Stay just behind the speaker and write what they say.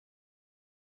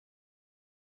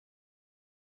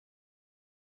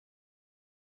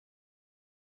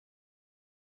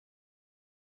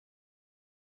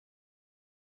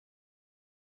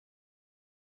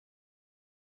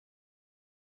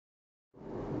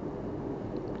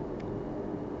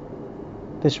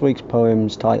This week's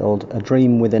poem's titled A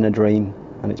Dream Within a Dream,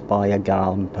 and it's by Edgar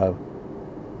Allan Poe.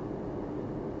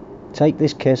 Take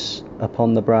this kiss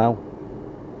upon the brow,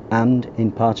 and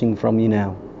in parting from you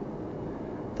now,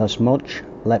 thus much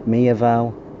let me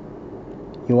avow,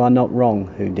 you are not wrong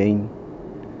who deem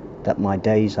that my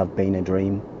days have been a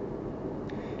dream.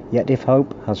 Yet if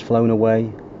hope has flown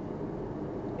away,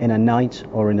 in a night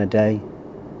or in a day,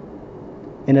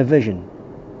 in a vision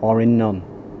or in none,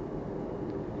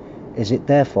 is it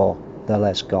therefore the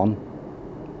less gone?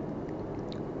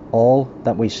 All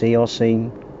that we see or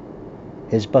seem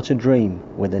is but a dream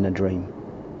within a dream.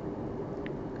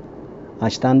 I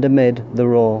stand amid the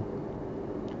roar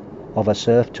of a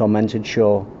surf-tormented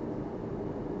shore,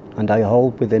 and I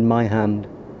hold within my hand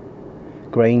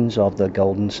grains of the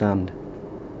golden sand.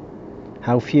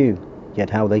 How few, yet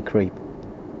how they creep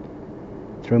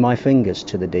through my fingers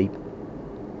to the deep.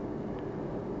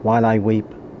 While I weep,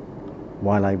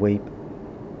 while I weep,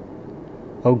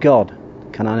 O God,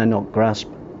 can I not grasp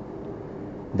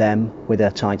them with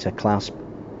a tighter clasp?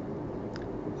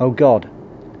 O God,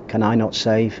 can I not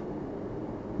save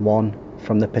one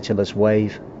from the pitiless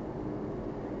wave?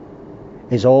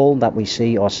 Is all that we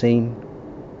see or seem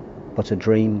but a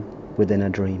dream within a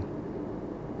dream?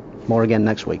 More again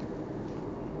next week.